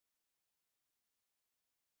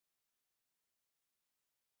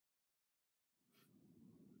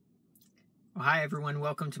Well, hi, everyone.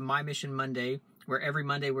 Welcome to My Mission Monday, where every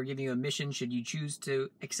Monday we're giving you a mission should you choose to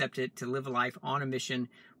accept it, to live a life on a mission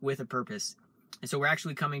with a purpose. And so we're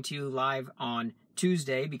actually coming to you live on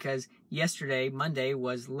Tuesday because yesterday, Monday,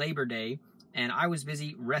 was Labor Day, and I was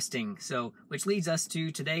busy resting. So, which leads us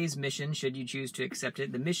to today's mission, should you choose to accept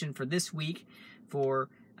it. The mission for this week, for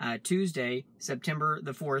Tuesday, September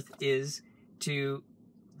the 4th, is to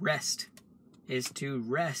rest.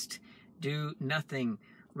 Do nothing.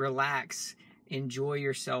 Relax. Enjoy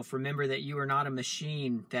yourself. Remember that you are not a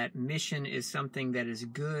machine. That mission is something that is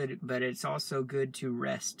good, but it's also good to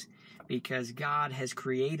rest because God has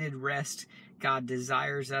created rest. God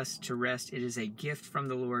desires us to rest. It is a gift from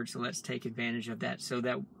the Lord, so let's take advantage of that so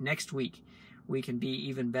that next week we can be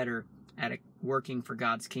even better at working for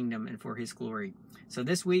God's kingdom and for His glory. So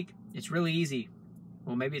this week, it's really easy.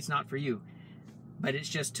 Well, maybe it's not for you, but it's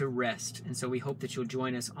just to rest. And so we hope that you'll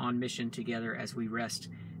join us on mission together as we rest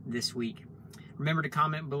this week. Remember to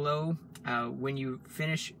comment below when you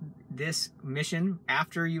finish this mission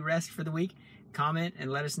after you rest for the week. Comment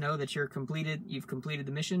and let us know that you've completed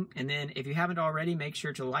the mission. And then if you haven't already, make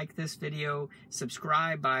sure to like this video,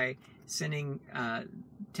 subscribe by texting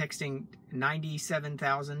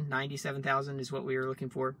 97,000. 97,000 is what we were looking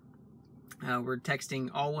for. We're texting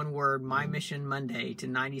all one word, My Mission Monday, to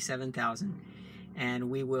 97,000. And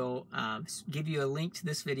we will give you a link to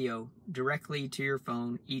this video directly to your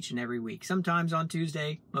phone each and every week. Sometimes on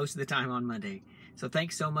Tuesday, most of the time on Monday. So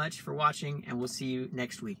thanks so much for watching, and we'll see you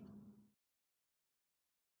next week.